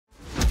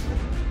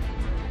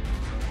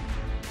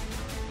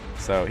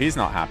so he's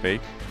not happy.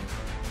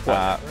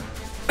 But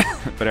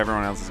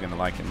everyone else is going to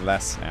like him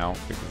less now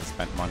because he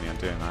spent money on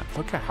doing that.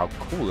 Look at how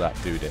cool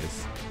that dude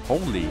is.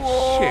 Holy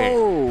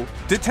shit.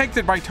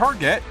 Detected by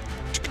target.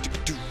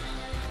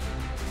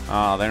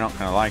 Oh, they're not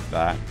going to like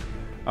that.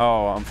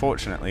 Oh,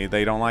 unfortunately,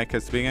 they don't like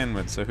us to begin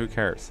with, so who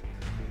cares?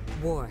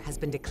 War has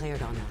been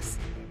declared on us.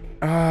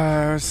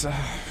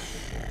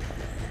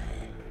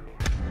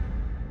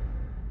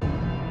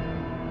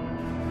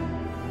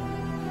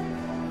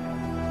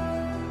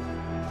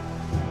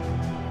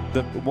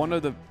 One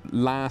of the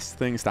last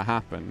things to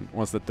happen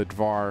was that the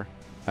Dvar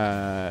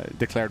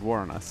declared war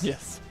on us.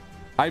 Yes.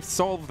 I've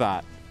solved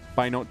that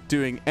by not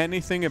doing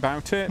anything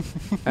about it,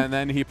 and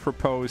then he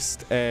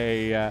proposed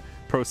a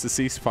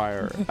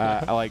ceasefire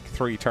like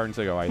 3 turns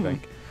ago, I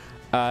think.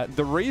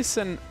 The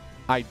reason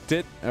I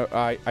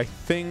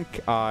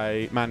think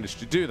I managed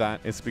to do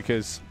that is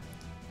because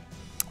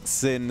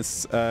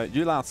since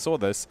you last saw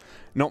this,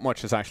 not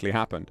much has actually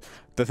happened.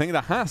 The thing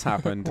that has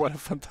happened... What a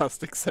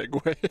fantastic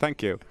segue.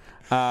 Thank you.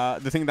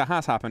 The thing that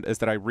has happened is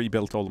that I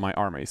rebuilt all my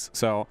armies.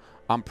 So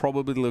I'm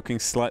probably looking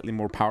slightly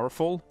more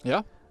powerful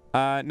now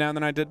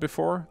than I did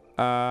before,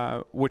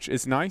 which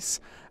is nice.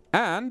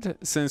 And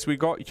since we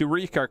got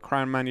Eureka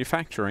Crown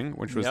Manufacturing,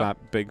 which was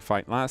that big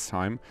fight last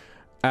time,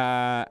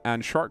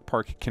 and Shark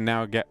Park can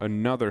now get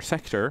another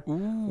sector,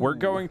 we're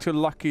going to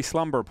Lucky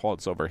Slumber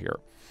Pods over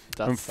here.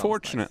 That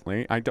Unfortunately,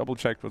 nice. I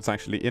double-checked what's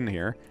actually in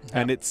here,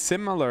 and it's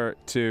similar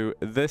to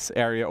this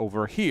area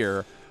over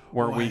here,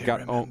 where we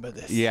got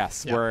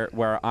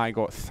where I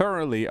got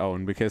thoroughly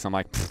owned because I'm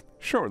like,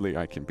 surely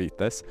I can beat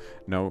this.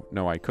 No,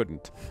 I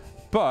couldn't.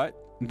 But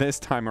this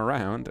time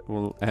around,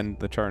 we'll end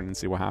the turn and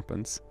see what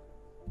happens.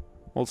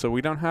 Also,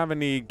 we don't have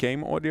any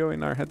game audio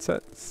in our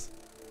headsets.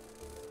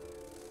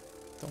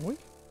 Don't we?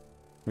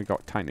 We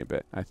got a tiny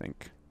bit, I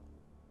think.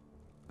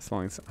 As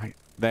long as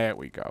there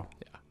we go.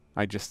 Yeah.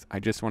 I just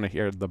want to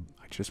hear the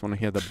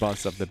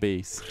buzz of the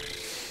bees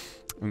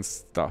and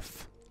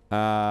stuff. Do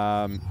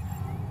I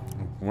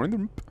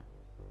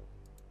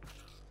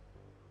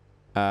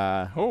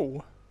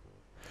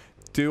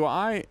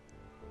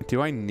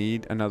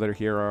need another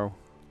hero?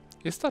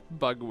 Is that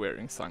Bug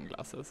wearing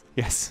sunglasses?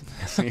 Yes.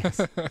 Yes.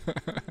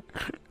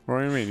 What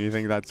do you mean? You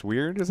think that's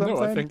weird or something?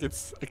 No, I think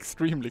it's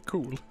extremely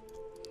cool.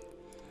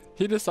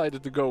 He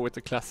decided to go with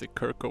the classic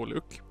Kir'Ko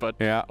look, but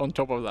on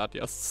top of that,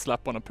 just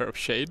slap on a pair of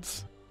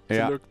shades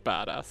to look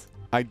badass.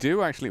 We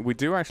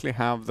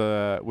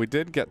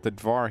did get the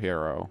Dvar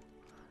hero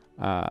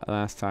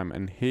last time,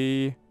 and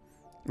he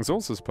was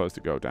also supposed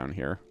to go down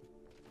here.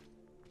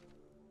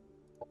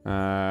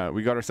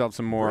 We got ourselves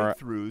some more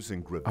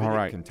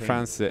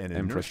transit and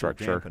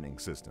infrastructure. Dampening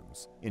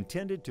systems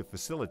intended to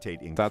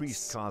facilitate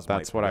increased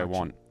that's what I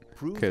want,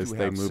 because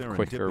they move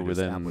quicker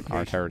within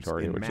our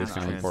territory, which is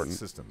kind of important.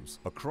 Systems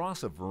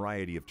across a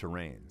variety of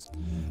terrains.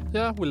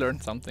 Yeah, we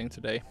learned something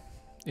today.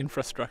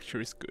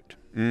 Infrastructure is good.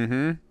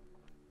 Mm-hmm.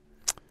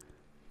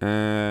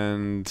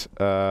 And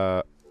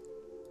I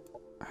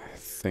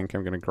think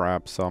I'm gonna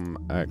grab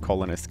some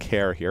colonist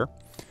care here.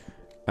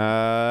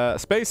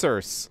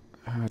 Spacers.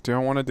 Do I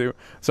want to do...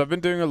 So I've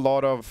been doing a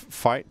lot of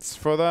fights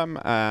for them,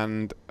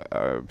 and...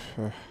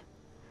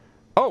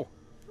 oh!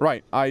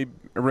 Right, I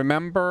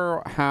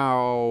remember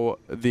how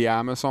the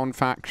Amazon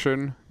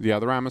faction, the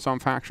other Amazon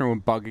faction, were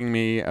bugging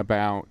me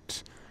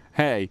about,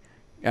 hey,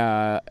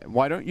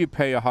 why don't you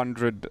pay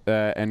 100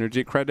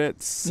 energy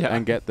credits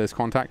and get this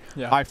contact?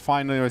 Yeah. I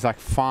finally was like,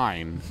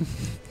 fine.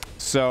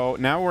 So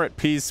now we're at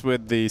peace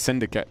with the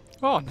Syndicate.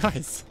 Oh,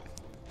 nice.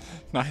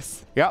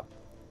 Nice. Yep.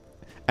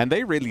 And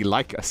they really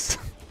like us.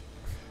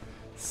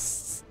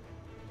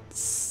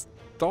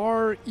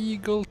 Star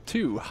Eagle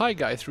 2. Hi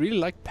guys, really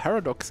like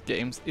Paradox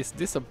games. Is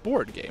this a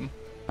board game?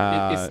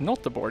 It is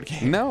not a board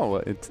game. No,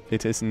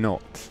 it is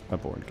not a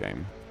board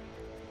game.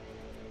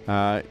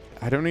 I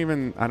don't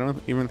even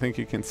think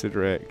you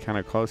consider it kind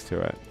of close to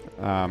it.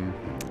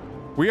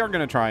 We are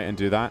gonna try and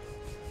do that.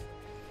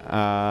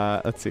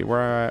 Let's see,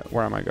 where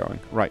am I going?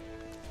 Right,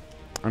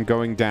 I'm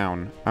going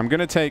down. I'm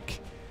gonna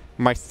take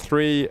my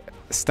 3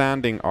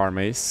 standing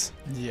armies.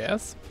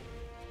 Yes.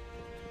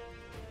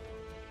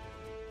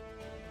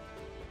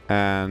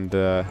 And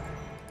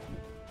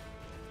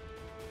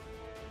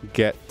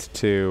get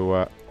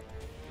to...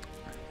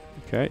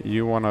 okay,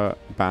 you want to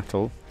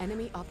battle.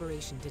 Enemy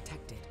operation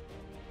detected.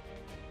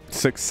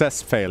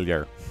 Success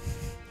failure.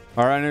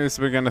 Our enemies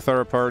begin a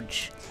thorough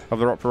purge of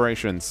their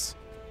operations.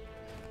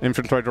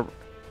 Infiltrator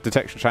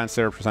detection chance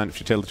 0%,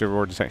 futility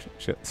reward detection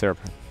 0%.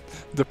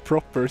 The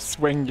proper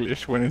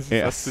Swenglish when it's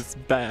at its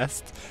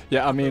best.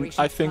 Yeah, I mean,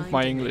 I think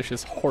my English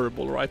is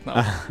horrible right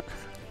now.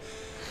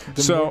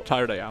 The more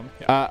tired I am.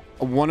 Yeah.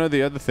 One of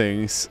the other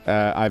things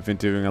I've been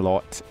doing a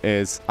lot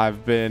is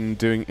I've been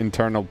doing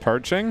internal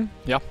purging.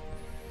 Yeah.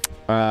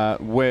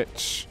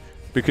 Which,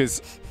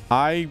 because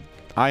I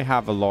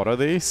have a lot of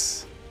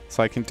these,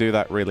 so I can do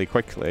that really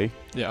quickly.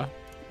 Yeah.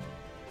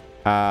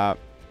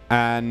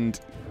 And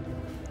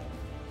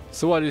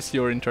So what is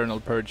your internal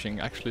purging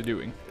actually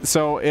doing?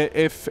 So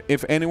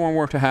if anyone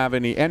were to have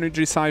any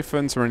energy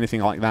siphons or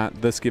anything like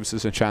that, this gives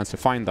us a chance to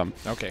find them.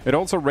 Okay. It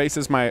also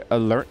raises my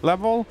alert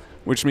level,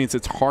 which means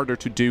it's harder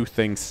to do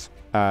things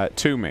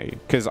to me.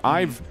 Because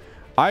I've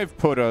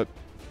put a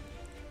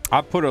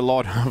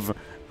lot of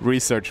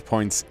research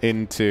points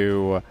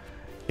into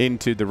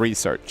the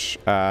research,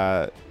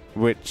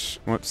 which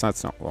whoops,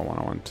 that's not the one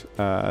I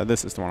want.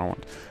 This is the one I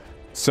want.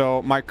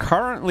 So my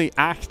currently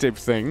active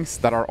things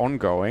that are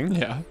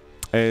ongoing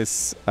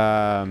is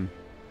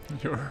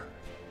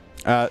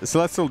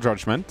Celestial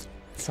Judgment,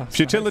 sounds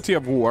Futility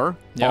of War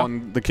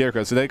on the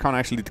Kir'Ko, so they can't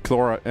actually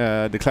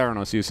declare on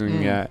us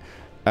using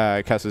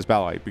Casus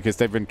Belli, because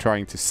they've been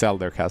trying to sell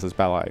their Casus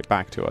Belli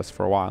back to us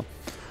for a while.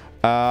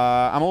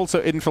 I'm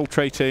also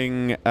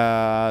infiltrating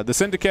the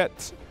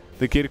Syndicate,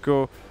 the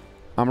Kir'Ko.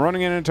 I'm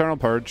running an internal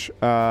purge.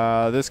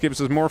 This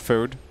gives us more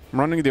food. I'm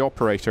running the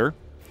Operator.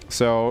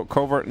 So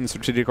covert and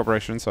strategic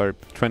operations are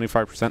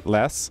 25%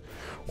 less.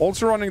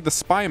 Also running the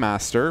Spy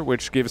Master,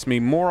 which gives me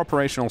more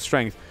operational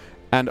strength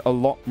and a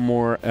lot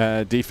more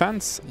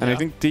defense. And I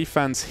think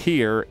defense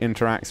here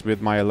interacts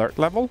with my alert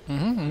level.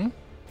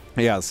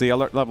 Yeah, so the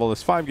alert level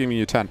is 5, giving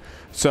you 10.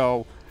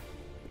 So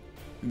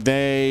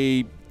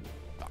they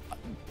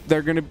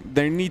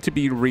need to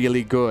be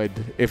really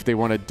good if they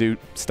want to do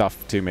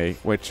stuff to me,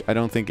 which I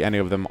don't think any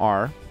of them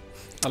are.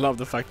 I love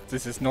the fact that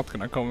this is not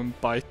gonna come and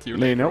bite you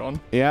later on.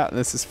 Yeah,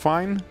 this is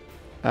fine.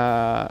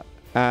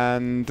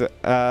 And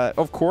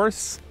of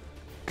course,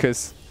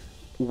 because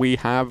we're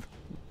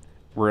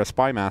a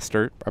spy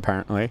master,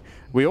 apparently,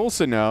 we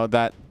also know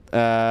that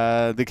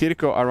the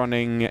Kir'Ko are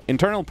running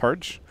internal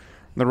purge.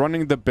 They're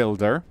running the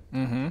Builder.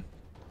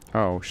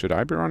 Oh, should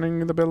I be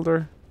running the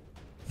Builder?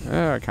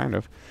 Kind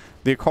of.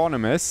 The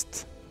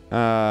Economist,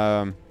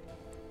 and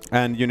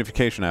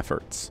unification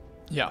efforts.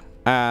 Yeah.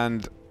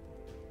 And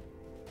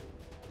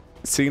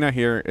Cena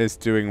here is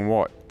doing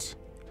what?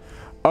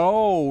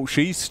 Oh,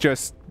 she's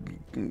just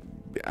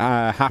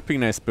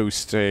happiness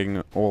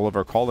boosting all of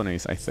her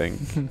colonies, I think.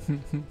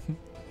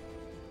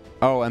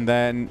 Oh, and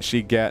then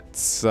she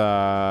gets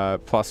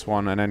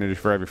 +1 and energy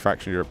for every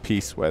faction you're at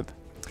peace with.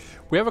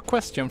 We have a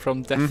question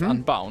from Death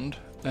Unbound.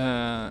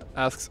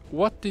 Asks,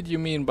 what did you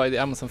mean by the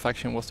Amazon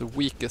faction was the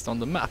weakest on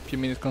the map? You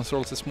mean it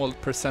controls a small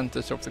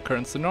percentage of the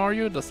current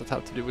scenario? Does that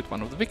have to do with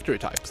one of the victory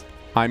types?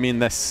 I mean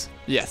this.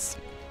 Yes.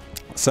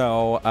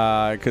 So,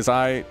 because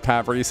I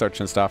have research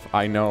and stuff,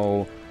 I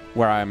know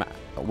where I'm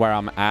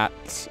at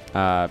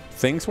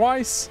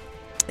things-wise.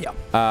 Yeah.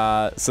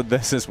 So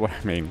this is what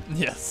I mean.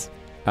 Yes.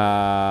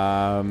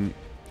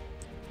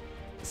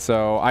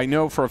 So I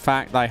know for a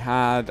fact I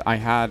had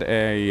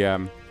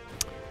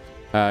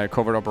a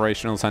covert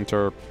operational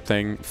center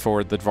thing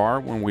for the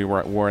Dvar when we were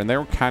at war, and they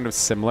were kind of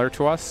similar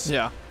to us.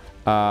 Yeah.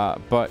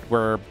 But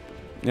we're,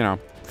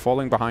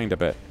 falling behind a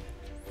bit.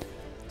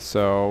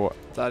 So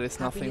that is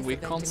nothing we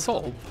can't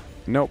solve.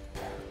 Nope.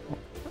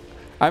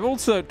 I've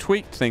also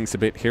tweaked things a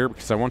bit here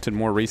because I wanted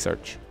more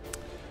research.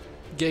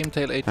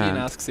 GameTail18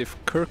 asks if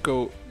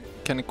Kir'Ko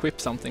can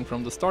equip something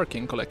from the Star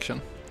King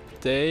collection.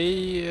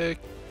 They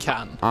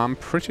can. I'm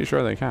pretty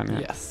sure they can,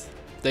 yeah. Yes.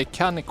 They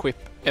can equip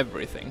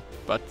everything,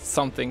 but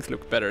some things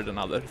look better than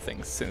other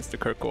things, since the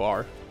Kir'Ko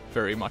are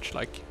very much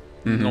like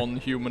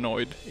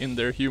non-humanoid in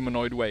their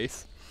humanoid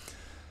ways.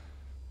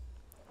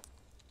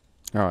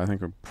 Oh, I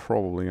think we're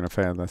probably going to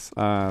fail this.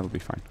 It'll be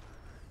fine.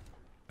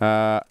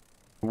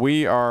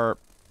 We are,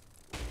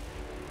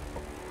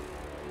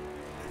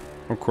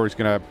 of course,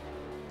 going to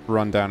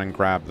run down and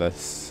grab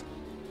this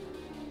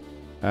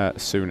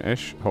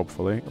soon-ish,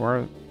 hopefully.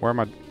 Where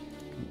my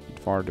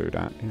Dvar dude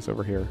at? He's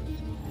over here.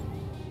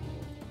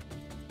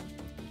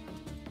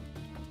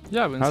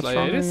 Yeah, Winsley,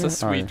 it is a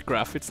sweet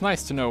graph. It's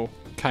nice to know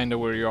kind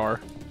of where you are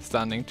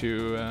standing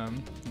to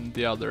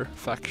the other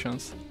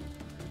factions.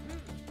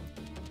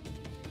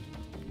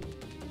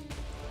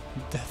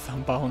 Death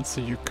Unbound, so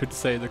you could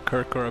say the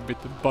Kir'Ko are a bit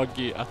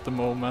buggy at the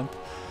moment.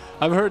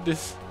 I heard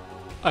this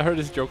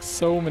joke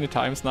so many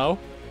times now.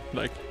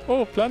 Like,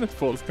 oh,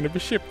 Planetfall is gonna be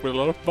shipped with a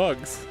lot of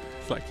bugs.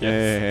 It's like,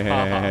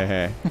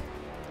 yes.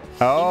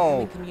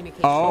 Oh,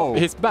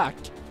 he's back.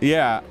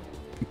 Yeah,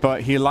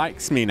 but he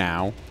likes me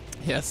now.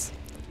 Yes.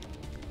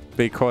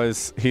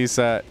 Because he's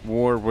at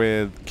war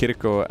with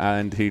Kir'Ko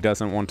and he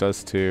doesn't want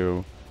us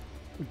to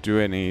do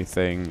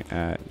anything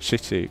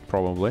shitty,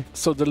 probably.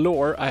 So the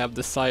lore I have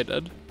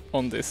decided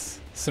on this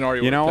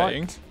scenario we're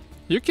playing. What?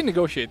 You can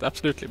negotiate,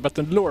 absolutely, but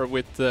the lore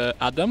with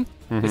Adam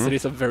is that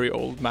he's a very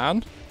old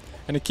man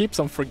and he keeps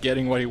on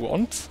forgetting what he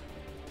wants.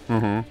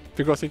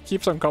 Because he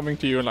keeps on coming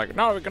to you and like,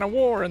 now we're gonna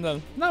war, and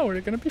then, now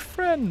we're gonna be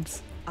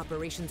friends.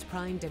 Operations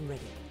primed and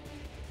ready.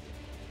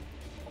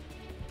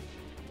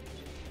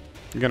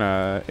 You're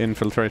gonna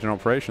infiltrate an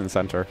operations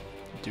center.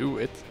 Do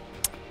it.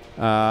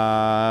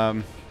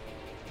 Yeah,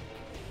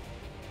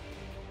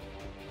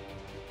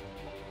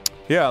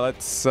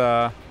 let's.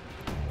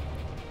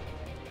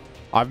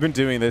 I've been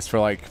doing this for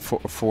like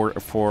 5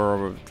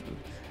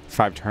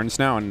 turns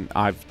now, and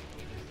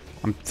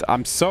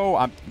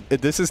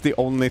this is the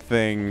only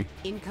thing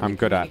I'm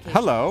good at.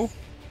 Hello.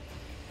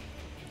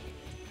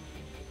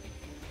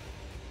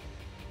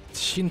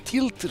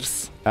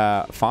 Shintilters.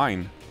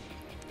 Fine.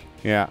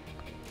 Yeah.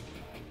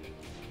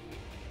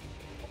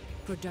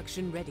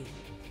 Production ready.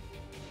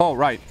 Oh,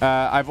 right.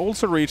 I've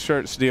also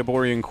researched the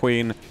Aborian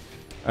Queen,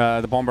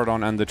 the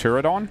Bombardon, and the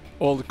Pterodon.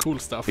 All the cool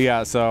stuff.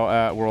 Yeah,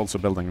 so we're also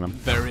building them.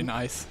 Very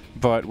nice.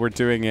 But we're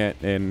doing it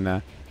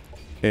in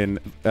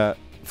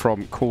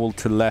from cool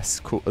to less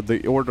cool,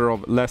 the order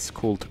of less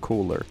cool to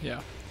cooler.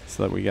 Yeah.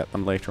 So that we get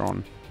them later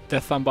on.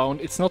 Death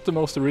Unbound. It's not the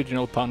most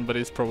original pun, but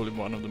it's probably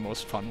one of the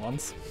most fun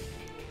ones.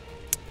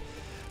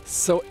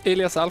 So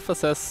Elias Alpha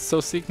says,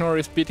 so Signor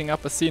is beating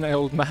up a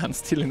senile old man,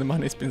 stealing the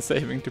money he's been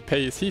saving to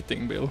pay his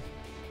heating bill.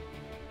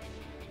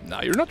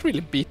 No, you're not really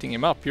beating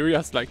him up. You're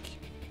just like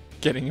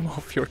getting him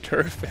off your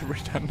turf every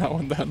time now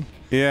and then.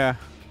 Yeah.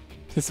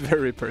 He's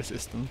very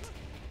persistent.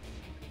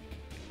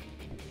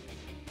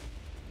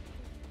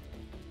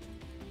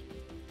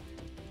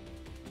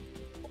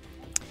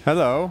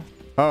 Hello.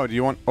 Oh, do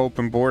you want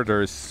open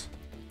borders?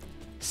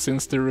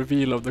 Since the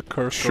reveal of the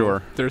Kir'Ko,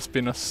 sure. There's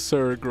been a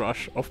surge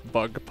rush of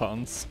bug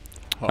puns.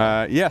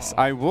 Yes,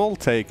 I will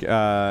take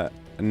a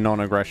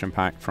non-aggression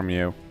pact from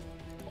you.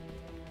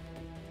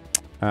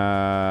 You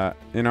know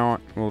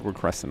what? We'll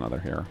request another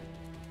here.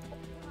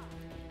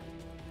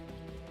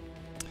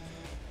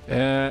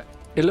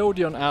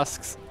 Elodion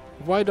asks,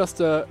 why does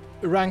the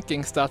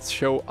ranking stats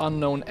show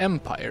unknown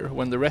empire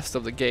when the rest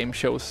of the game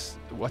shows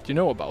what you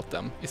know about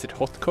them? Is it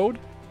hot code?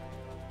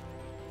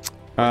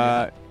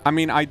 I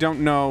mean, I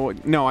don't know.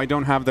 No, I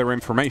don't have their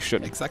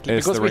information. Exactly,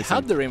 because we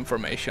had their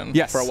information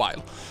for a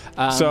while.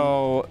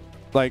 So,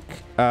 like,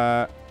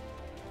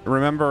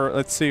 remember,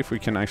 let's see if we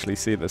can actually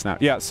see this now.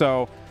 Yeah,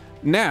 so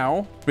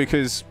now,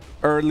 because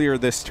earlier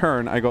this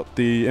turn I got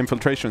the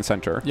infiltration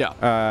center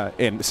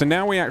in. So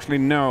now we actually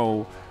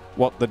know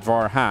what the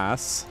Dvar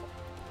has.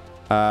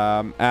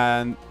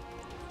 And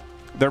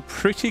they're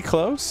pretty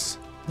close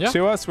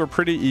to us. We're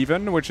pretty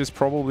even, which is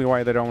probably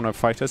why they don't want to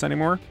fight us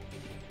anymore.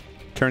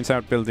 Turns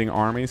out building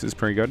armies is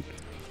pretty good.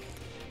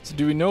 So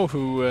do we know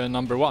who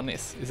number 1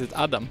 is? Is it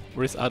Adam,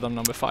 or is Adam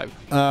number 5?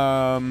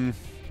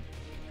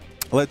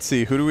 Let's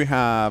see. Who do we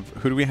have?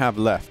 Who do we have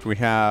left? We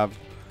have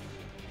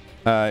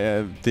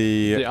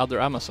the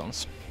other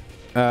Amazons.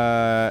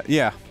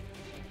 Yeah.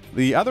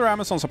 The other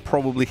Amazons are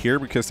probably here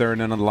because they're in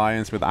an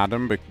alliance with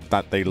Adam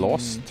that they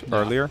lost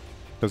earlier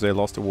because they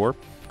lost the war.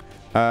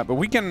 But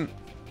we can...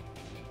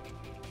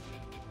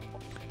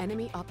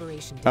 Enemy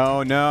operation detected.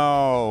 Oh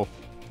no!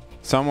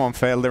 Someone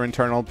failed their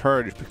internal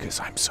purge because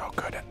I'm so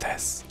good at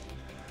this.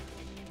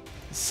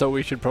 So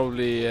we should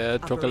probably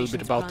talk a little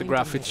bit about the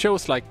graph. It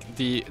shows like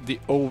the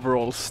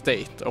overall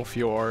state of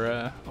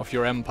your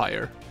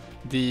empire,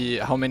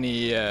 how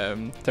many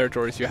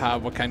territories you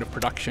have, what kind of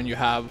production you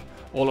have,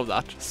 all of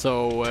that.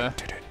 So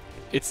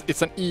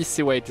it's an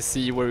easy way to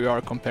see where we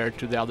are compared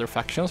to the other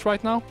factions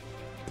right now.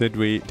 Did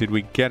we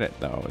get it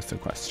though? Is the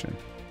question.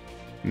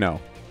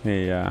 No.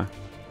 Hey,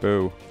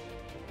 boo.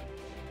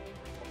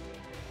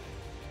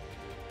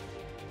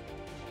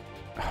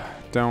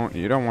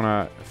 You don't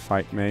want to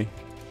fight me.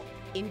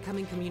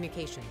 Incoming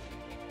communication.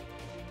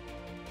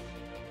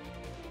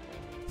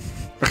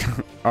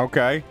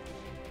 Okay.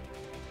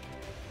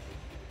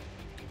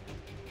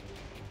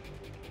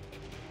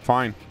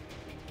 Fine.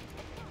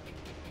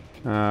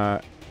 No,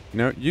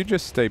 you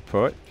just stay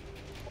put.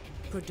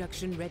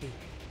 Production ready.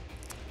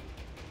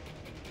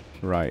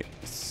 Right.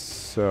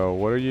 So,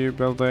 what are you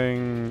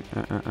building?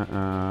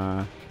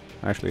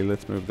 Actually,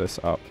 let's move this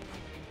up.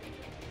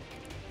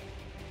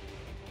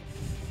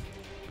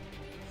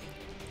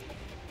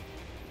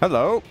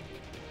 Hello.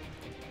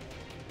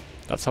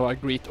 That's how I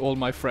greet all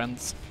my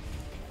friends.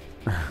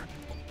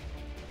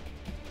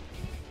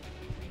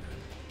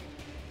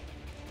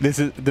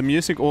 The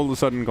music all of a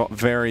sudden got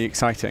very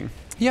exciting.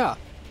 Yeah.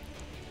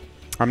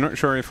 I'm not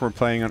sure if we're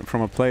playing it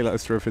from a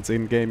playlist or if it's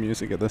in-game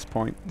music at this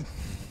point.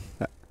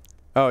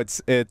 Oh,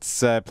 it's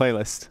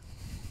playlist.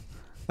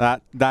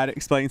 That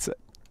explains it.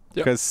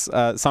 Because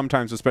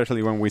sometimes,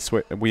 especially when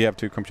we have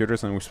two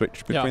computers and we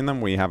switch between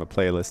them, we have a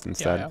playlist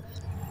instead. Yeah.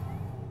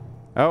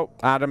 Oh,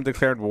 Adam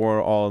declared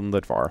war on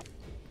the Dvar.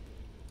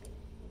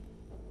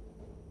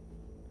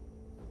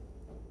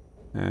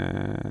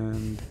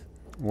 And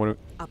what?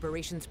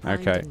 Operations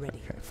primed and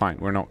ready. Okay, fine.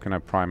 We're not going to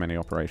prime any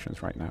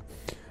operations right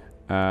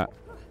now.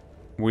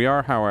 We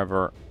are,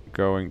 however,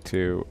 going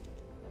to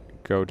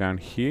go down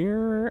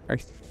here.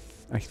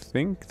 I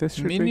think this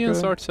should be good.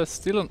 Minions Art says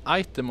still an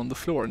item on the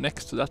floor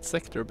next to that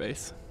sector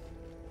base.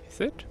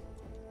 Is it?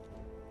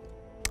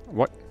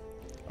 What?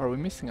 Are we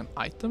missing an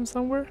item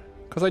somewhere?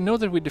 Because I know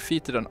that we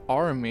defeated an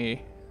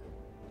army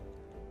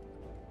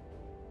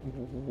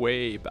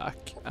way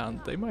back,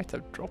 and they might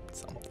have dropped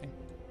something.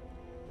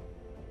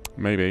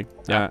 Maybe.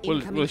 Yeah,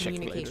 we'll check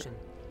later.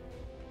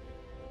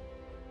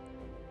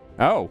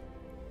 Oh,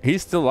 he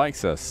still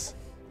likes us.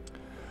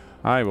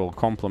 I will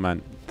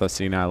compliment the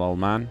senile old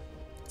man.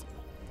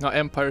 No,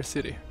 Empire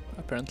City,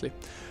 apparently.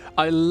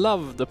 I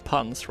love the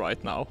puns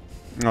right now.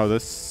 Oh,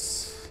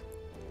 this...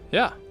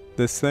 Yeah.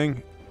 This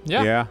thing?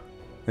 Yeah. Yeah.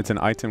 It's an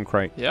item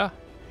crate. Yeah.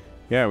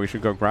 Yeah, we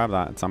should go grab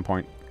that at some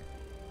point.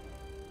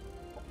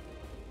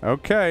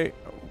 Okay.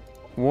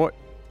 What?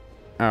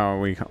 Oh,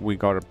 we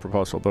got a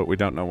proposal, but we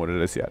don't know what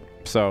it is yet.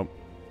 So,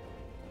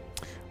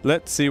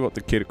 let's see what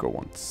the Kir'Ko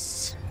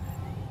wants.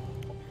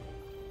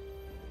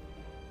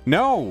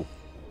 No!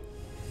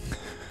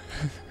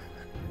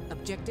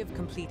 Objective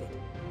completed.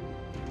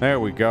 There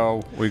we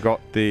go. We got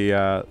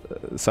the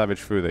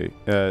savage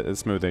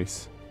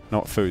smoothies,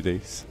 not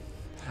foodies.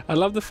 I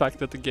love the fact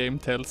that the game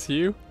tells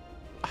you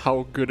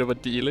how good of a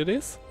deal it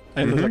is.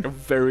 And it's like a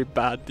very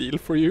bad deal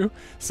for you.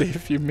 So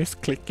if you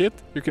misclick it,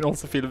 you can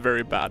also feel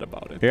very bad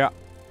about it. Yeah.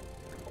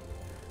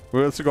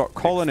 We also got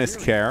Colonist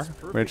Care,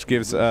 which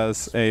gives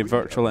us a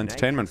virtual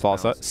entertainment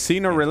plaza.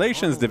 Senior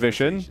Relations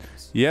Division.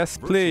 Yes,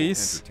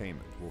 please.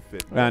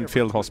 And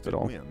Field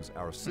Hospital.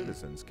 Our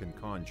citizens can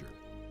conjure.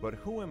 But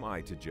who am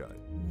I to judge?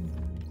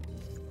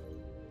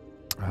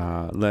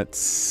 Let's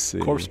see.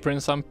 Corpse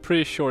Prince, I'm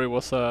pretty sure it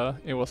was a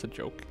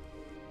joke.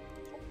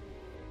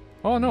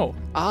 Oh no.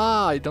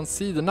 I don't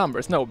see the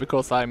numbers. No,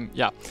 because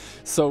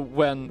So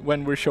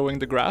when we're showing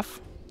the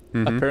graph,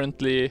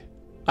 apparently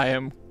I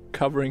am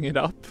covering it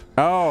up.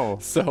 Oh.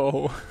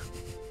 So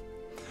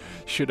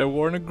should have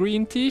worn a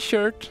green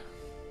t-shirt.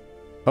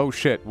 Oh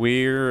shit,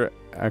 we're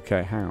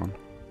okay, hang on.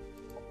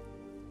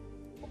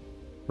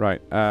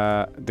 Right,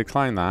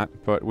 decline that,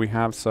 but we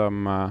have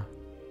some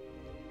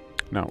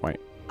no,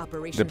 wait.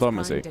 Operations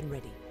diplomacy. primed and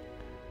ready.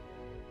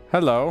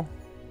 Hello.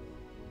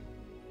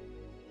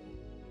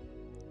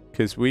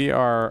 Because we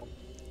are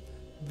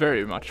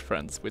very much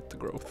friends with the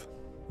growth.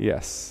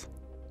 Yes.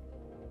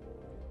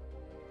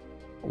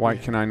 Why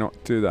can I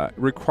not do that?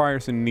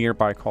 Requires a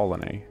nearby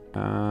colony.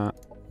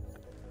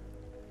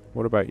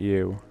 What about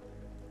you?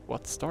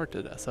 What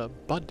started as a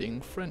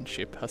budding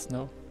friendship has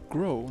now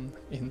grown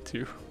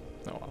into...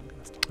 No, I'm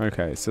gonna stop.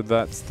 Okay, so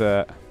that's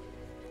the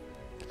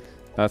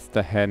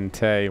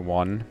Hente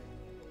one.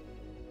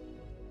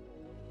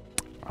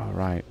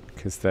 Alright,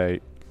 because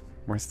they...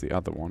 Where's the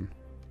other one?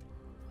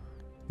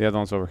 The other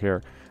one's over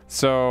here.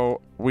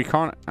 So we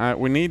can't.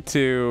 We need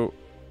to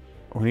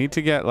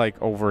get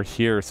like over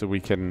here so we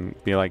can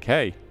be like,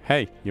 hey,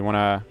 you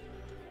wanna,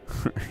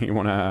 you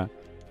wanna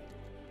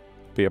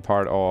be a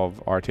part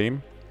of our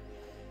team?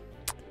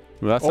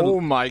 Well, that's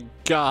my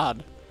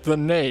God, the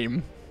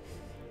name.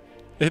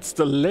 It's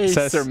the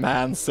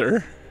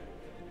Lasermancer.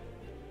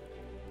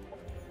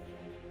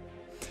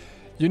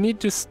 You need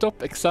to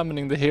stop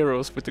examining the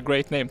heroes with the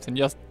great names and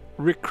just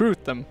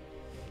recruit them.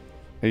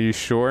 Are you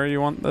sure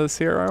you want this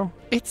hero?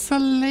 It's a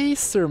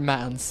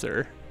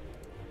Lasermancer.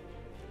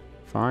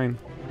 Fine.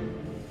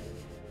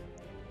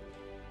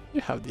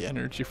 You have the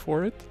energy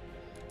for it.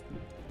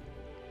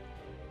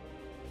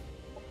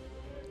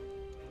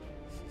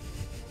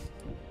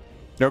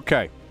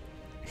 Okay.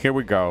 Here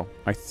we go.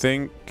 I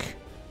think...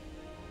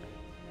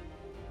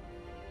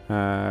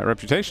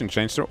 reputation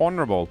changed to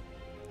honorable.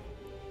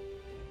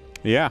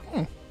 Yeah.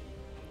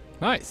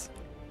 Nice.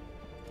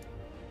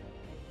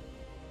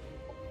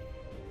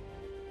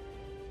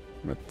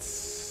 Let's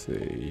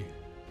see.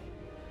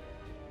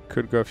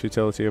 Could go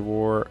futility of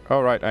war.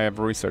 Oh, right. I have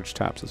research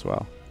tabs as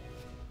well.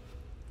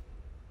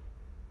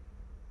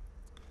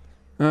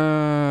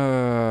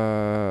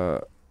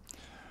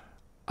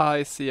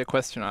 I see a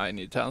question I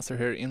need to answer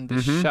here in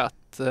the chat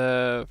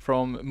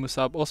from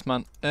Musab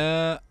Osman.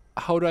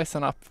 How do I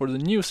sign up for the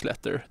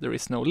newsletter? There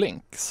is no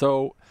link.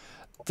 So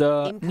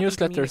the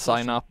newsletter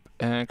sign up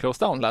closed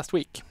down last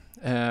week.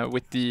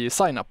 With the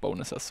sign-up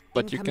bonuses,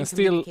 but you can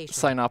still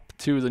sign up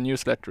to the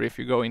newsletter if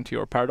you go into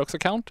your Paradox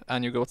account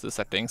and you go to the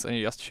settings and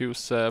you just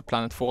choose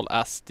Planetfall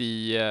as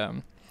the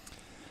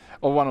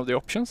or one of the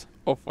options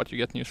of what you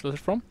get newsletters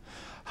from.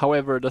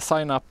 However, the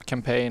sign-up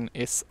campaign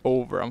is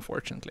over,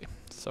 unfortunately.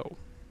 So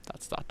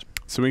that's that.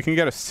 So we can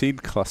get a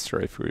seed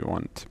cluster if we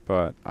want,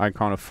 but I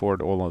can't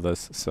afford all of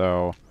this.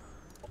 So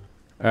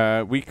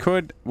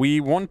we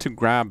want to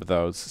grab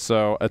those.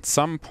 So at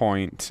some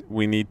point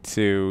we need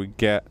to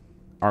get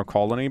our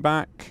colony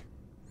back,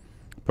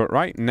 but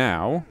right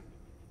now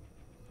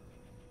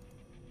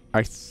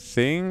I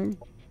think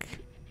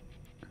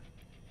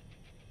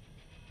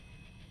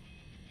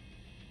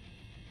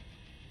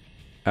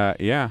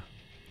yeah,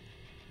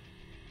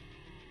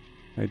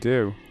 I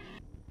do.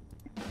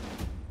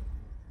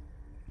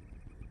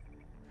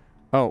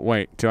 Oh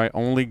wait, do I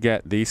only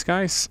get these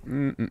guys?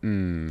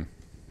 Hang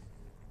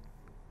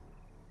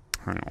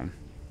on.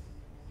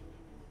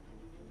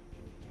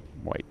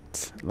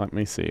 Wait, let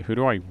me see. Who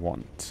do I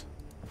want?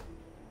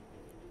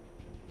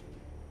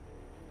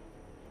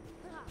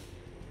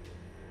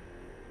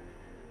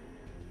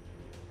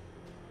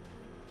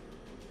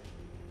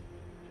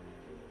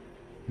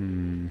 I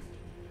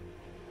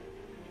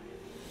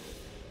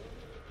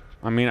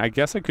mean, I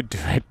guess I could do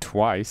it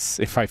twice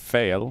if I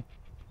fail.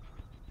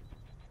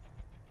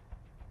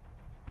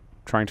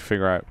 Trying to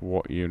figure out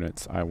what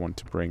units I want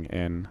to bring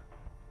in.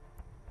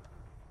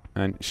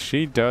 And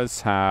she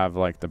does have,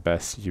 like, the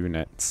best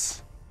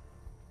units.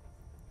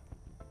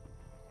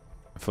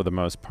 For the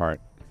most part.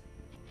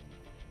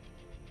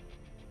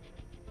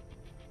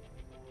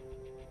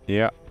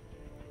 Yeah.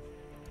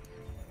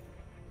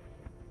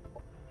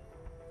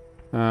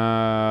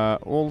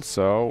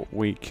 Also,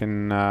 we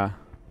can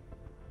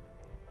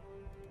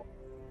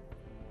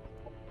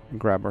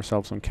grab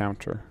ourselves some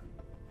counter.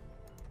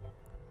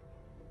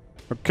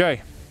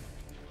 Okay.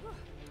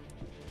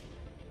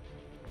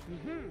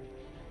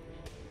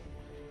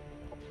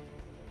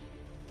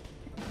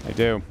 I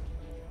do.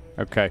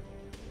 Okay.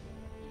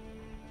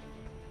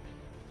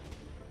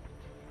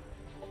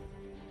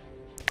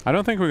 I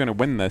don't think we're gonna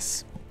win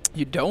this.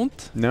 You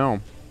don't?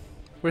 No.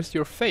 Where's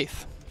your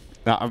faith?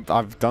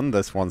 I've done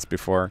this once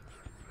before.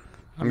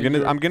 I'm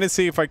gonna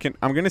see if I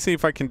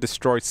can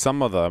destroy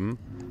some of them.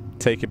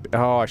 Take it.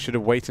 Oh, I should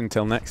have waited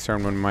until next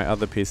turn when my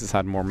other pieces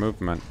had more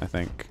movement, I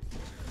think.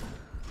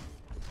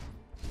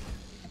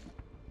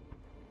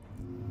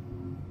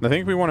 I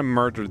think we want to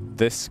murder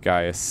this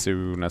guy as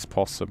soon as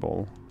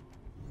possible.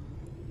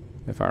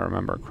 If I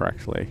remember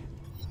correctly.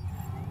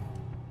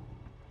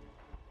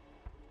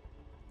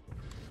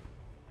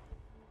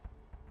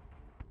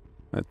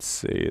 Let's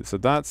see. So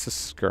that's a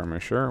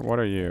skirmisher. What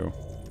are you?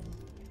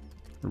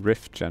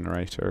 Rift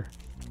generator.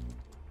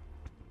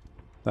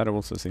 That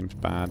also seems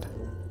bad.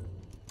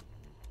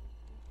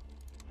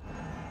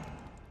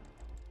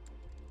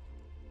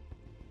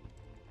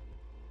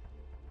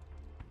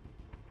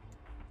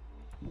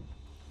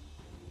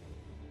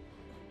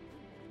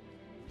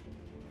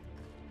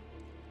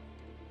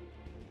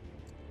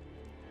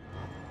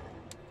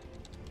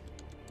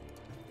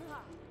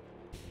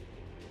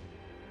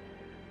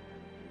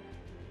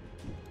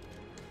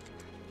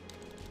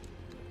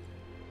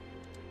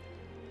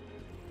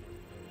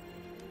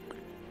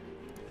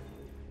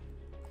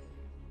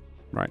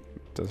 Right,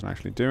 doesn't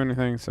actually do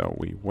anything, so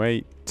we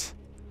wait.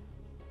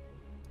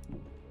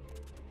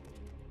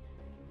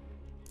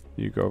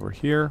 You go over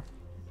here.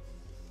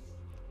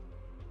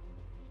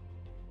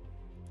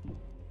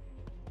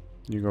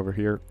 You go over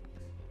here.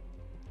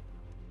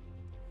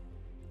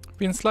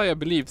 Vinslaya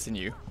believes in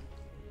you.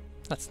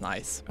 That's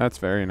nice. That's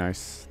very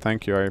nice.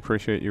 Thank you, I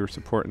appreciate your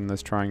support in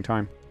this trying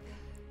time.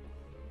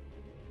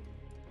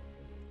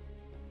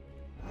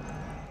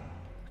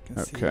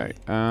 Okay,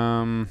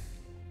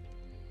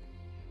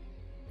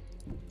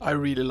 I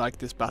really like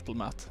this battle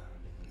map.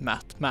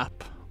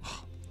 Map.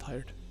 Oh,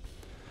 tired.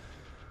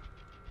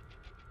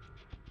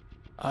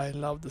 I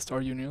love the Star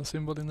Union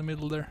symbol in the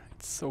middle there.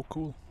 It's so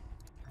cool.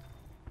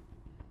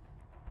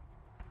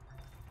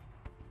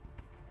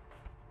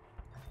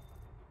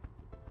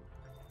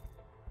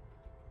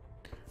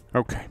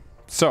 Okay,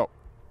 so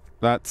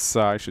that's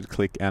I should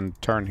click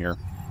end turn here.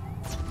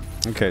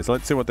 Okay, so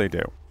let's see what they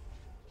do.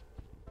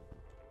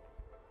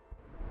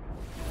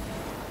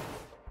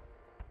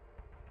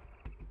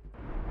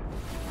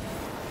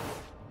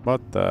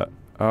 What the?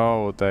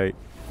 Oh, they.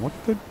 What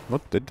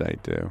did they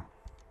do?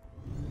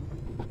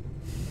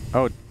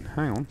 Oh,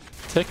 hang on.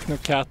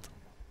 Technocat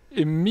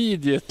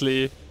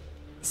immediately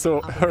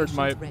heard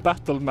my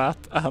battle mat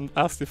and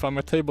asked if I'm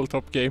a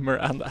tabletop gamer,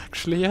 and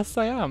actually yes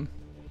I am.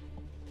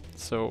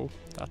 So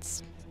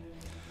that's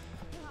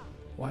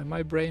why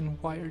my brain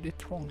wired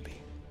it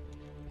wrongly.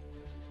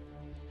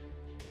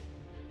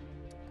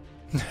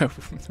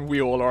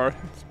 We all are.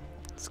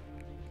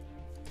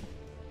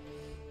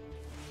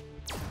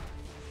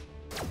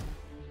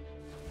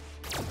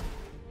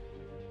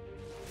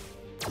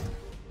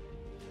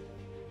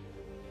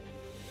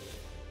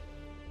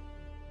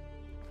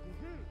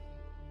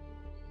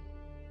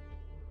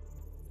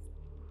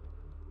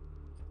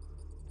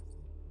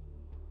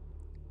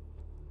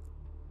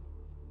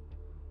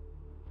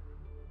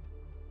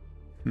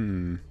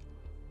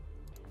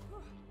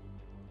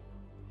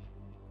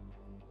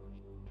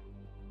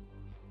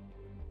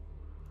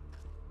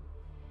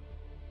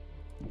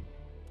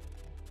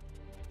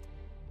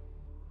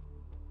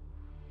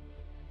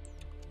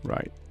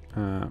 Right.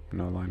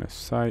 No line of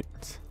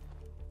sight.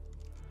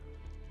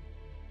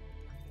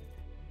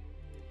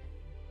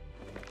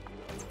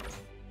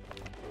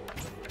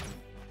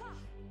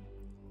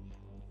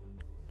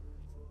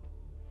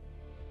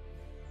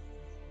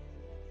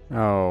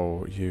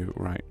 Oh, you,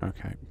 right,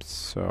 okay,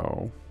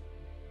 so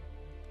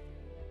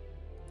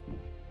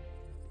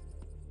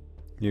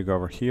you go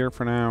over here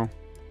for now,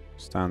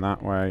 stand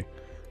that way.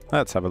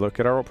 Let's have a look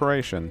at our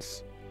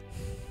operations.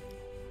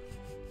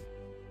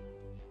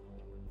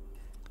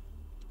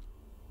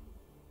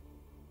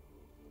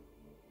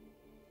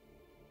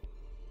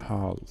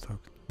 Oh,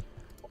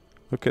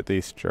 look at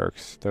these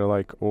jerks. They're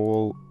like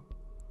all...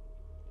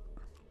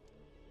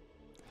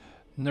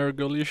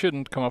 Nurgle, you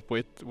shouldn't come up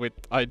with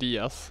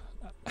ideas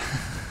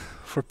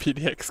for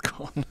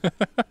PDXCon.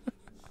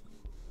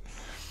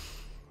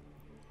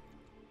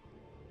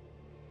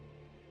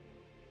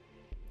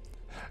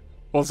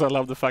 Also, I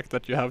love the fact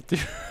that you have to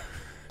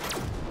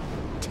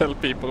tell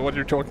people what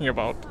you're talking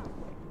about.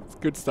 It's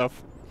good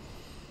stuff.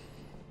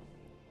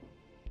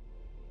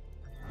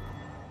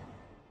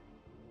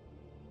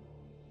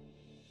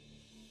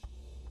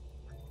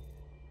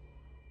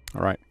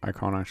 Alright, I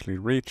can't actually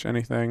reach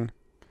anything.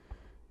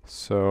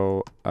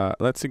 So,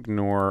 let's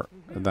ignore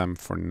them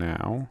for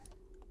now.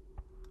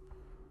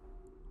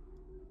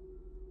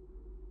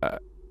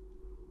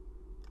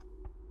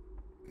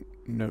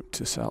 Note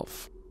to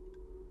self.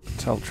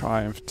 Tell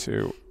Triumph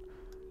to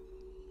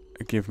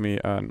give me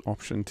an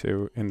option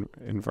to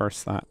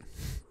inverse that.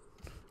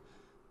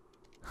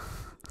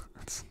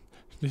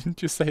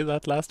 Didn't you say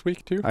that last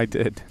week too? I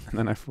did, and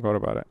then I forgot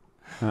about it.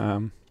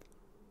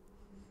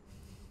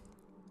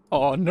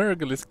 Oh,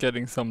 Nurgle is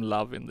getting some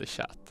love in the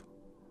chat.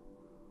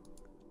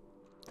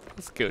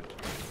 That's good.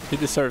 He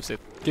deserves it.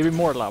 Give him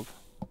more love.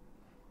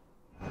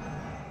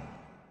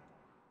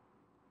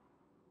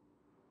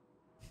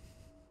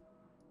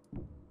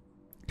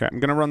 Okay, I'm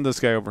gonna run this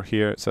guy over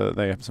here so that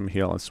they have some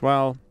heal as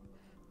well.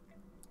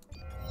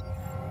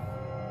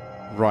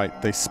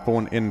 Right, they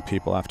spawn in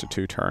people after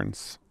 2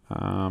 turns.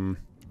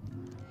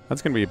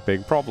 That's gonna be a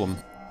big problem.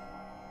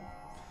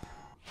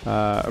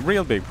 A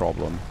real big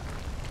problem.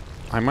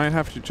 I might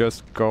have to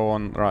just go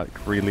on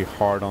like really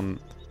hard on...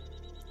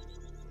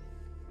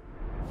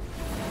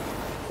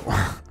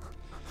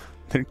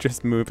 They're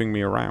just moving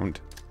me around.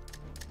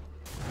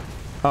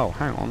 Oh,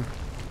 hang on.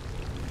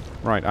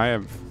 Right, I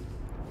have...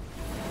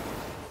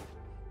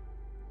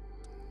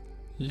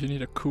 You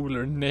need a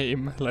cooler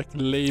name, like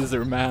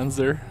Laser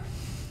Manzer.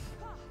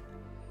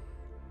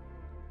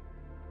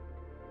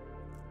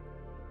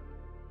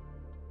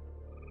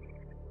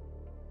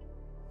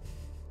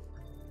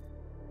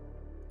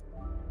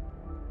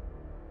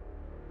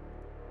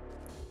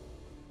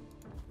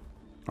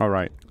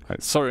 Alright.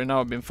 Sorry,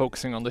 now I've been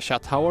focusing on the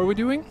chat. How are we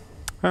doing?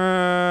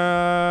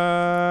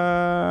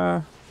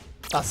 That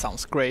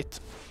sounds great.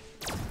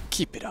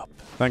 Keep it up.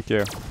 Thank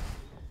you.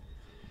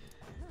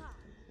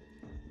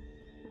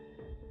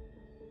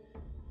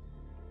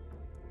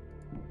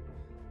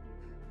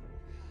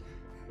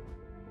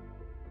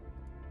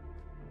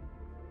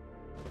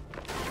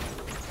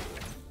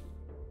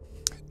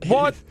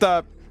 What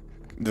the...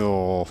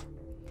 Oh.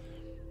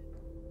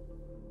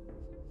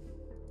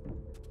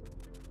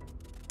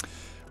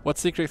 What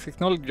secret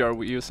technology are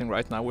we using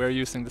right now? We're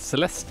using the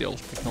Celestial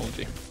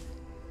technology.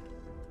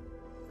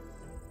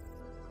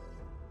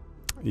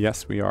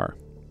 Yes, we are.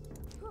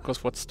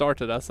 Because what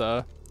started as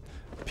a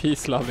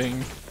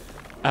peace-loving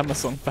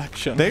Amazon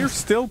faction... They're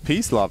still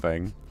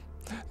peace-loving.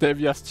 They've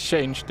just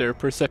changed their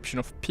perception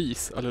of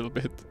peace a little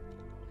bit.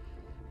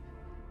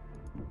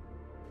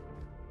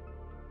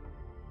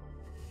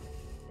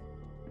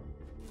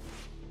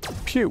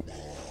 Pew.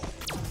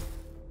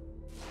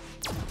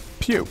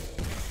 Pew.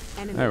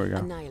 Enemy there we go.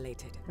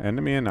 Annihilated.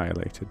 Enemy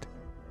annihilated.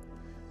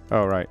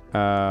 Oh, right.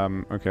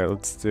 Okay,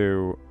 let's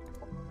do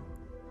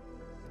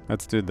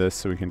this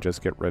so we can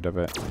just get rid of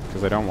it.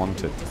 Because I don't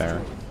want it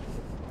there.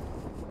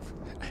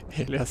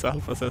 Elias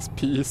Alpha says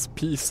peace,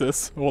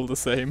 pieces, all the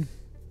same.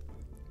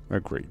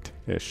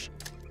 Agreed-ish.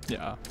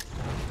 Yeah.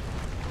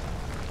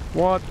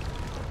 What?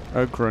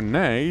 A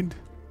grenade?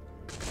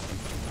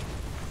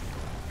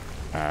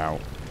 Ow.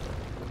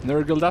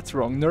 Nurgle, that's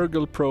wrong.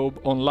 Nurgle probe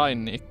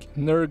online, Nick.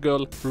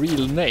 Nurgle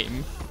real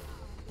name.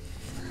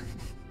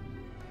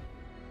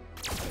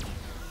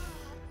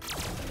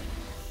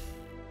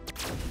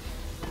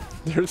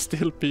 They're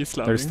still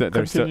peace-loving.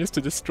 Continues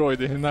to destroy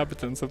the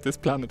inhabitants of this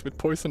planet with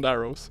poisoned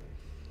arrows.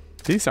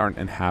 These aren't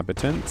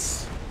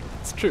inhabitants.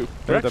 It's true.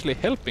 They're actually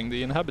helping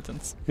the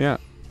inhabitants. Yeah.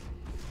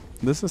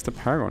 This is the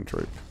Paragon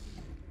troop.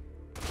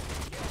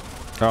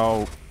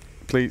 Oh,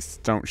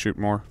 please don't shoot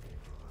more.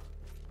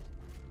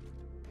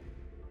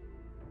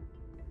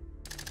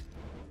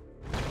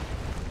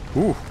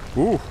 Ooh,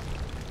 ooh.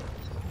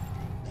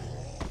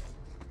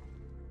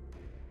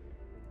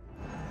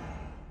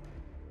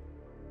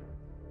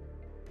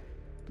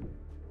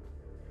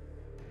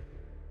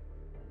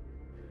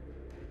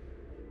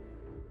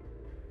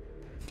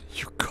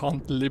 You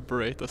can't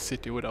liberate a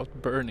city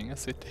without burning a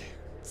city.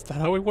 Is that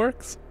how it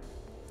works?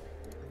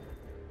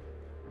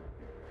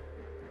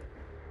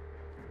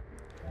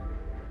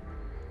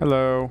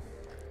 Hello.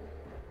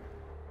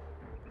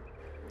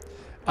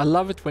 I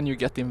love it when you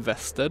get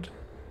invested.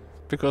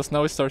 Because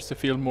now it starts to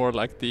feel more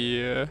like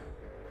the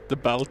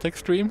Baltic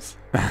streams.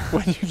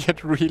 When you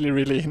get really,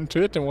 really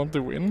into it and want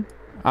to win.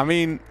 I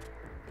mean...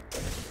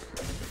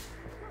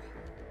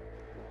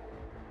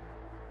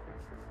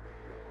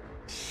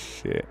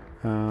 Shit.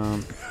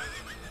 Oh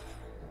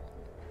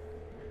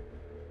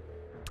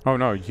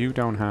no, you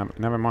don't have...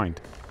 Never mind.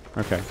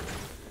 Okay.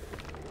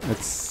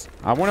 It's...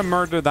 I want to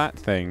murder that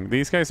thing.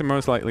 These guys are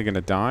most likely going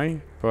to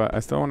die, but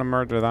I still want to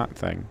murder that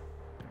thing.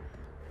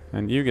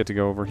 And you get to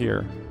go over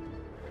here.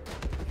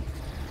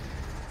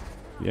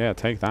 Yeah,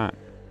 take that.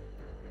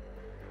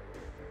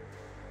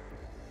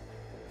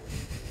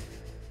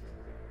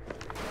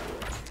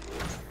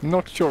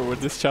 Not sure where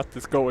this chat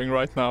is going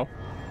right now.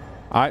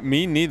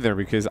 Me neither,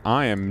 because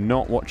I am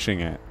not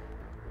watching it.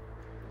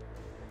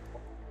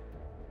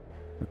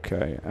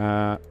 Okay,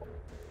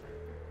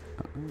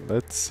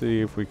 let's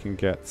see if we can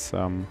get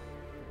some...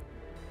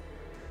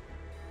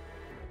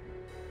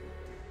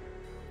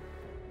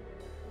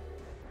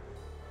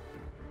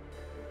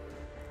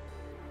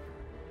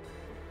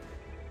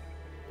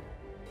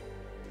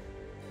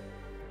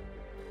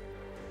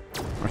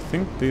 I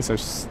think these are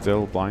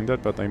still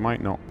blinded, but they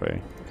might not be.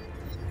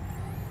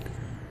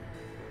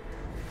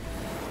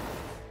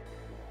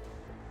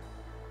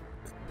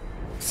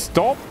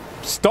 Stop!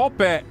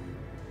 Stop it!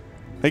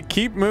 They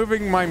keep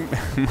moving my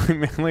my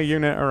melee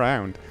unit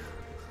around.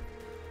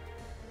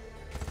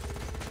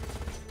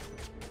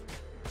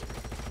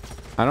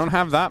 I don't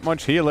have that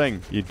much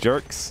healing, you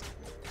jerks.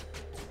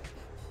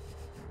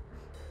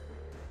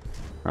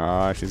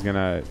 She's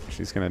gonna,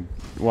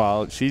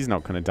 well, she's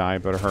not gonna die,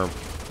 but her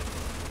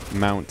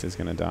mount is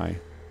gonna die.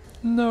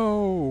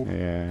 No.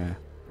 Yeah.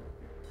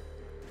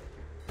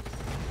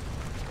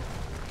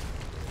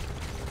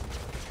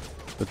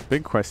 But the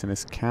big question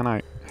is, can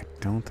I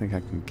don't think I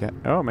can get,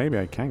 oh, maybe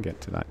I can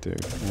get to that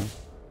dude. Yeah.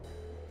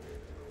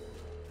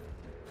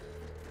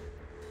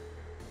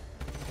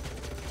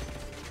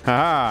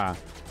 Haha!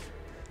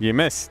 You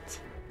missed.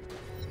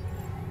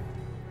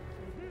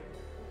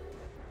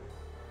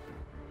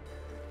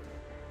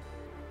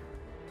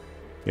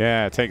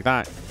 Yeah, take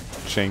that,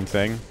 chain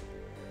thing.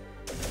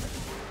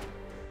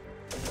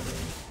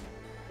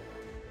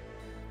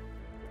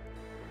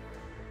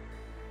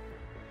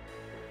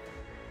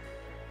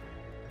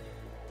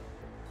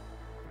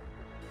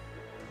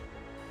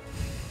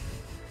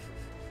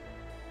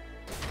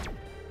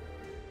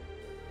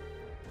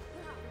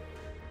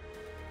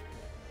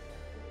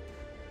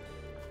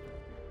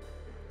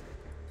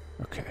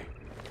 Okay.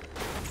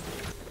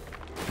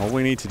 All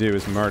we need to do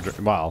is murder.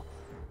 Well,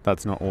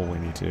 that's not all we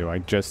need to do. I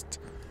just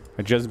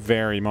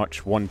very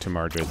much want to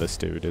murder this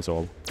dude is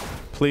all.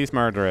 Please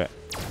murder it.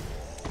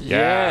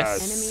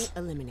 Yes.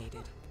 Enemy eliminated.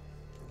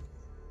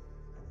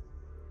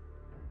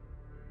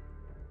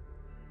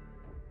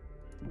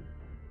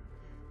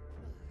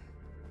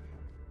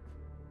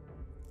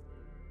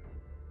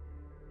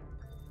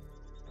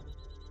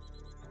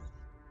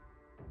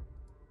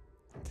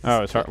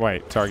 Oh,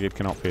 wait. Target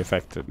cannot be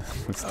affected.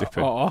 That's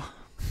stupid.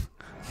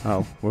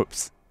 Oh,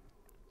 whoops.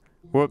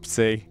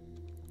 Whoopsie.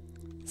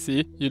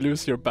 See, you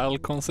lose your battle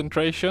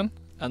concentration,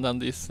 and then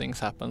these things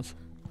happen.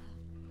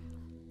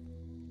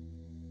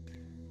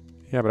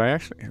 Yeah, but I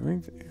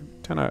mean,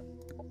 kind of.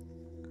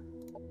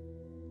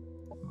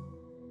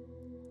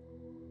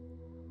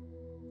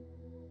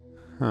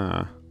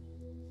 Huh.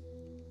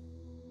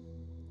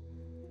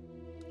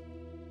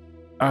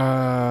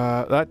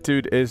 That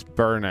dude is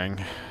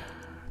burning.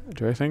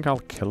 Do I think I'll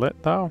kill it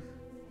though?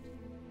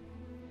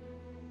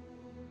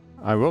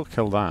 I will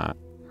kill that.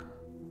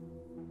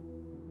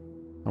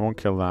 I won't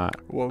kill that.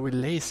 Or with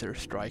laser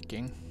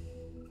striking.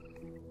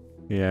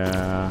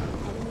 Yeah.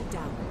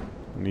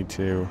 Need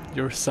to.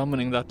 You're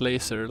summoning that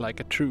laser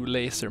like a true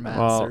laser master.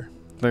 Well,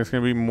 there's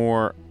gonna be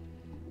more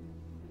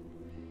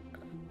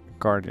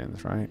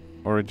guardians, right?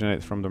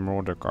 Originates from the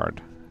Marauder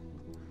Guard.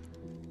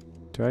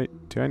 Do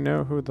I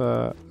know who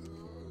the?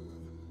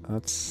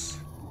 That's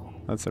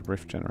a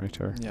rift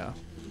generator. Yeah.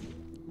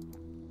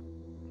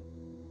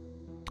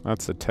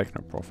 That's a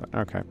techno prophet.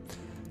 Okay.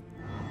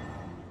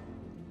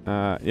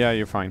 Yeah,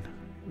 you're fine.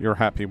 You're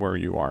happy where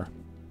you are.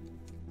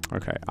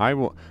 Okay, I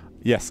will.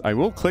 Yes, I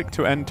will click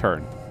to end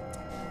turn.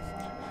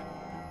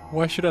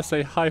 Why should I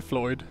say hi,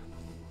 Floyd?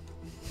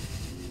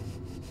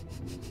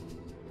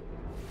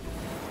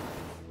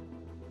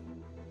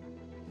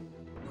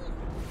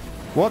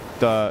 What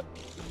the?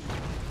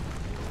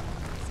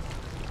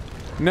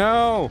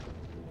 No!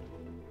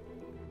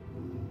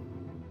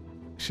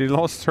 She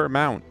lost her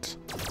mount.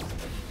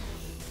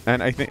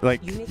 And I think,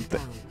 like,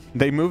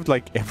 they moved,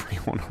 like,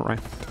 everyone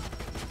around.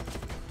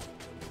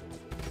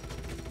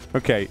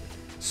 Okay,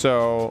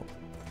 so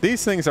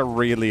these things are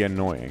really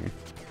annoying.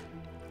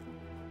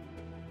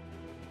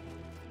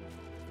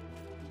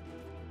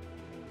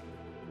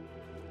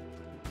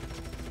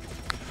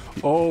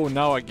 Oh,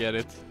 now I get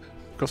it.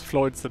 Because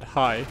Floyd said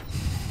hi.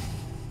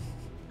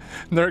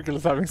 Nurgle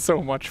is having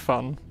so much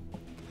fun.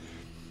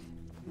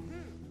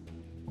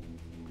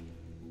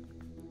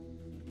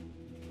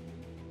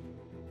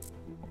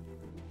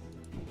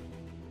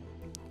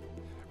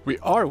 We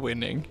are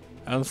winning,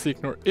 and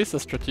Seeknor is a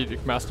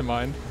strategic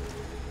mastermind,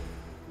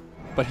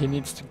 but he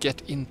needs to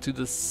get into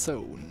the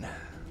zone.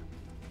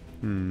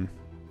 Hmm.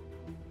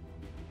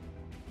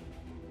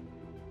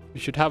 We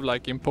should have,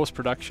 like, in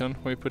post-production,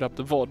 when we put up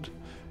the VOD,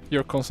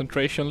 your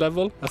concentration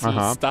level as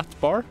a stat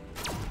bar.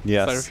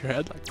 Yes. Side of your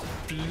head, like.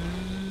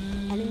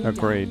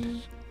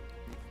 Agreed.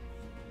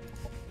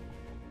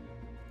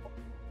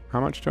 How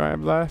much do I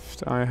have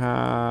left? I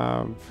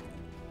have.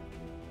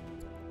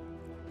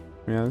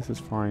 Yeah, this is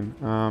fine.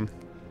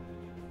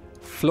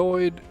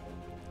 Floyd,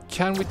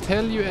 can we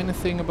tell you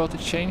anything about the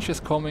changes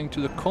coming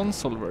to the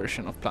console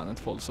version of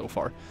Planetfall so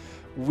far?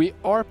 We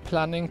are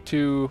planning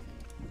to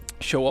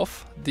show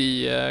off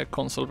the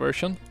console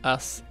version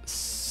as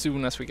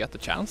soon as we get the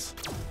chance.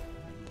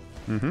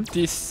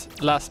 These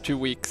last 2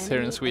 weeks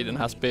here in Sweden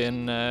has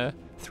been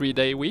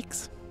 3-day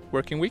weeks,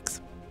 working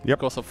weeks,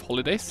 because of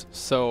holidays,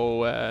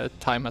 so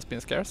time has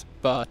been scarce,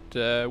 but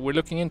we're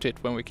looking into it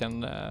when we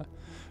can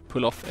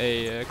pull off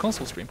a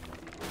console stream.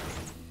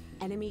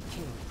 Enemy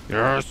kill.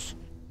 Yes!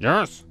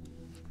 Yes!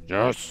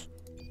 Yes!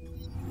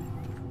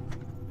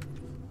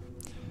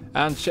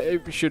 And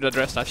we should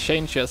address that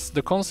changes.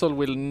 The console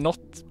will not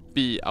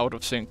be out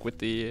of sync with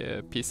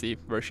the PC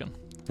version.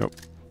 Nope.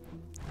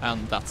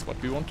 And that's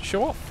what we want to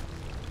show off.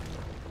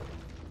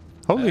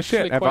 Holy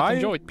shit! Have I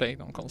enjoyed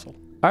playing on console?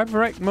 I've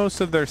wrecked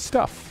most of their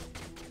stuff.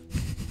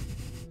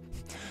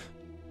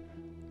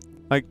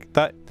 Like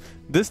that.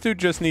 This dude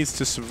just needs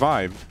to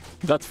survive.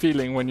 That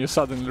feeling when you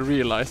suddenly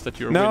realize that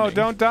you're winning. No,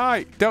 don't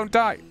die! Don't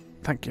die!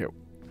 Thank you.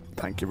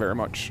 Thank you very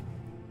much.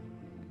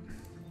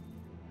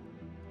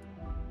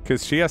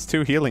 Because she has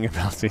 2 healing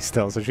abilities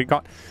still, so she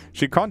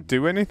can't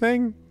do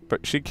anything,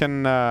 but she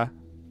can.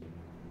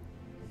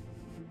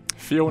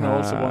 Fiona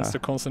also wants the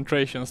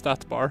concentration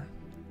stat bar.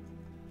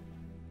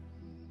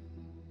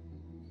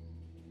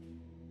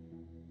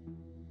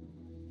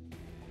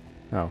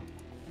 Oh.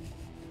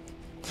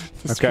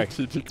 The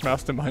strategic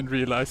mastermind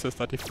realizes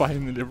that he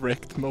finally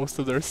wrecked most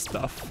of their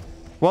stuff.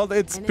 Well,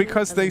 it's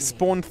because they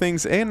spawn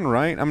things in,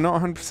 right? I'm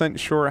not 100%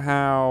 sure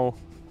how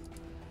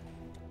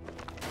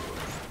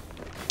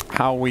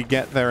we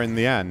get there in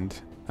the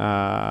end.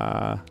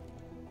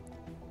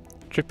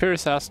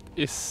 Tripiris asked,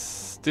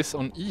 is this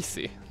on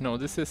easy? No,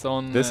 this is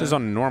on... This is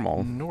on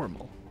normal.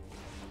 Normal.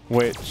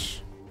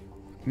 Which...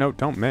 No,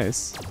 don't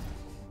miss.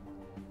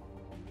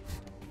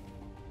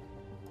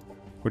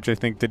 Which I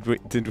think,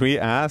 did we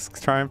ask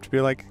Triumph to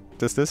be like,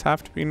 does this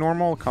have to be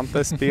normal? Can't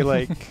this be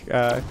like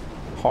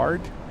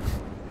hard?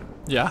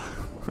 Yeah.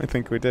 I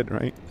think we did,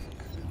 right?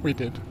 We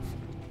did.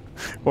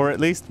 Or at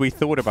least we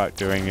thought about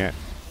doing it.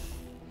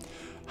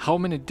 How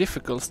many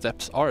difficult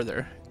steps are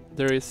there?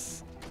 There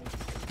is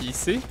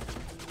easy,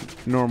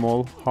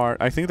 normal, hard.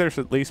 I think there's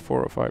at least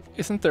 4 or 5.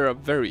 Isn't there a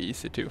very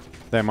easy too?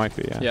 There might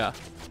be, yeah. Yeah.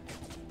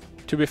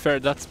 To be fair,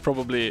 that's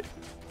probably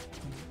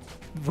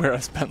where I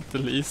spent the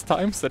least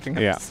time setting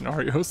up the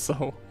scenarios,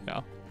 so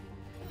yeah.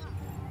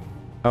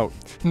 Oh.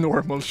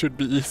 Normal should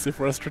be easy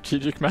for a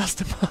strategic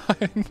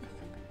mastermind.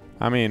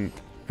 I mean,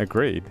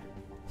 agreed.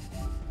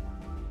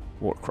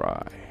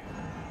 Warcry.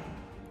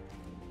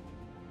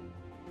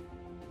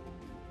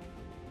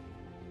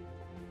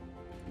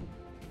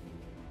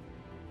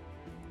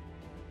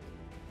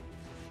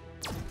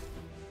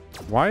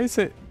 Why is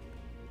it...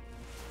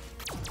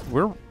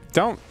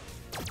 Don't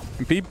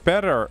be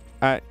better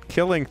at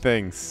killing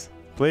things,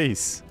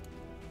 please.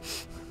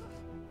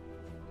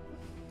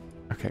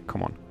 Okay,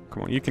 come on.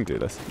 Come on, you can do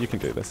this. You can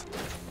do this.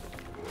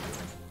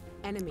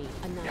 Enemy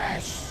annihilated.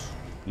 Yes!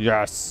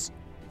 Yes!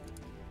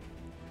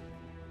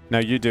 Now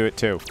you do it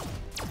too.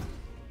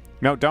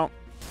 No, don't.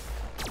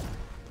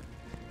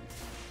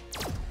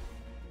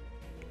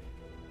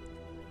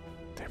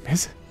 They're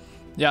missing.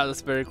 Yeah,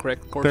 that's very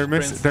correct.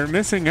 They're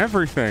missing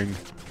everything.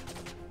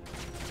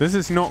 This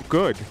is not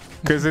good,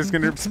 because it's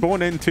going to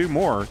spawn in 2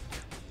 more.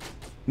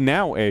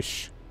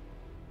 Now-ish.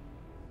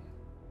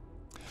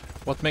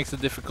 What makes the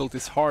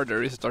difficulties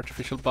harder is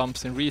artificial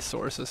bumps in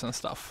resources and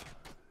stuff.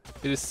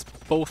 It is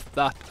both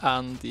that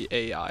and the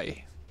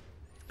AI.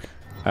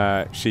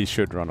 She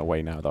should run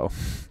away now, though.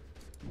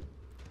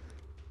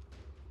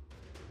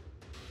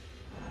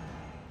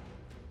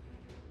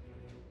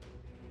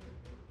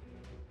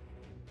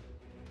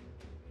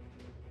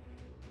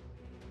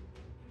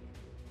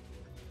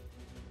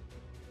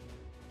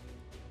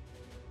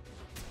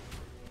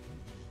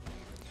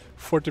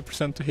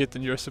 %40 to hit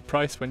and you're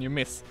surprised when you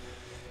miss.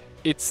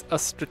 It's a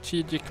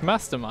strategic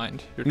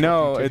mastermind you're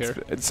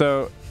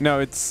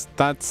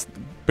that's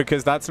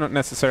because that's not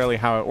necessarily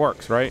how it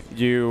works, right?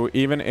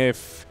 Even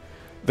if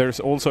there's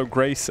also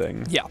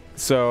gracing. Yeah.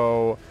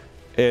 So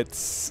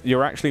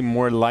you're actually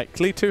more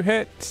likely to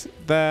hit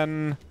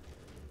than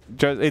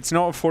it's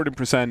not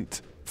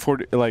 40%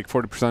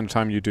 40% of the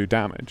time you do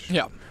damage.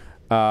 Yeah.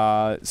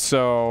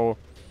 So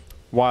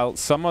while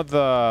some of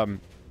the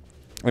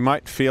it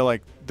might feel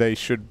like they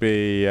should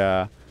be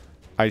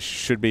I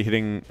should be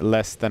hitting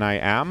less than I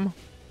am.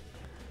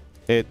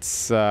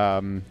 It's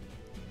I'm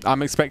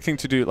expecting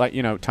to do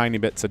tiny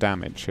bits of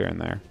damage here and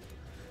there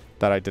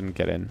that I didn't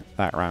get in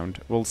that round.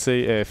 We'll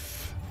see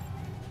if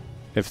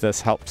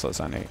this helps us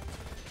any.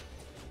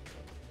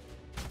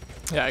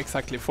 Yeah,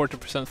 exactly.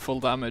 40% full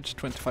damage,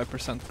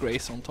 25%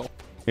 grace on top.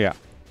 Yeah.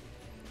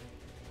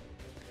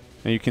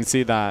 And you can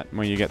see that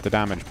when you get the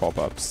damage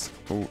pop-ups.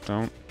 Oh,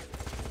 don't.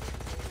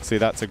 See,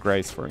 that's a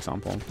grace, for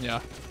example.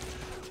 Yeah.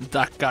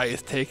 That guy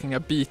is taking a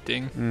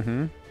beating.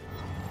 Mm-hmm.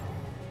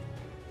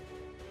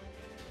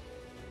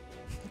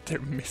 They're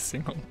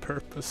missing on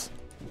purpose.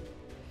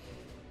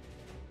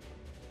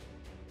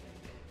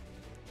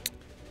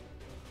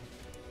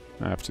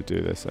 I have to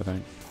do this, I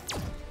think.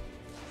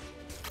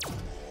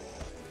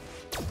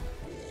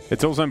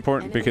 It's also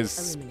important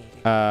because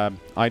I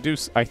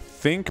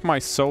think my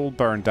soul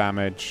burn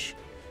damage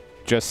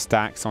just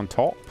stacks on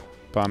top,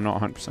 but I'm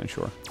not 100%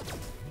 sure.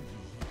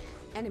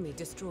 Enemy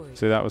destroyed.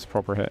 See, that was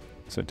proper hit.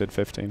 So it did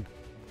 15.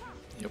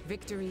 Yep.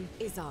 Victory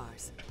is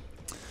ours.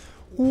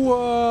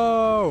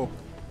 Whoa!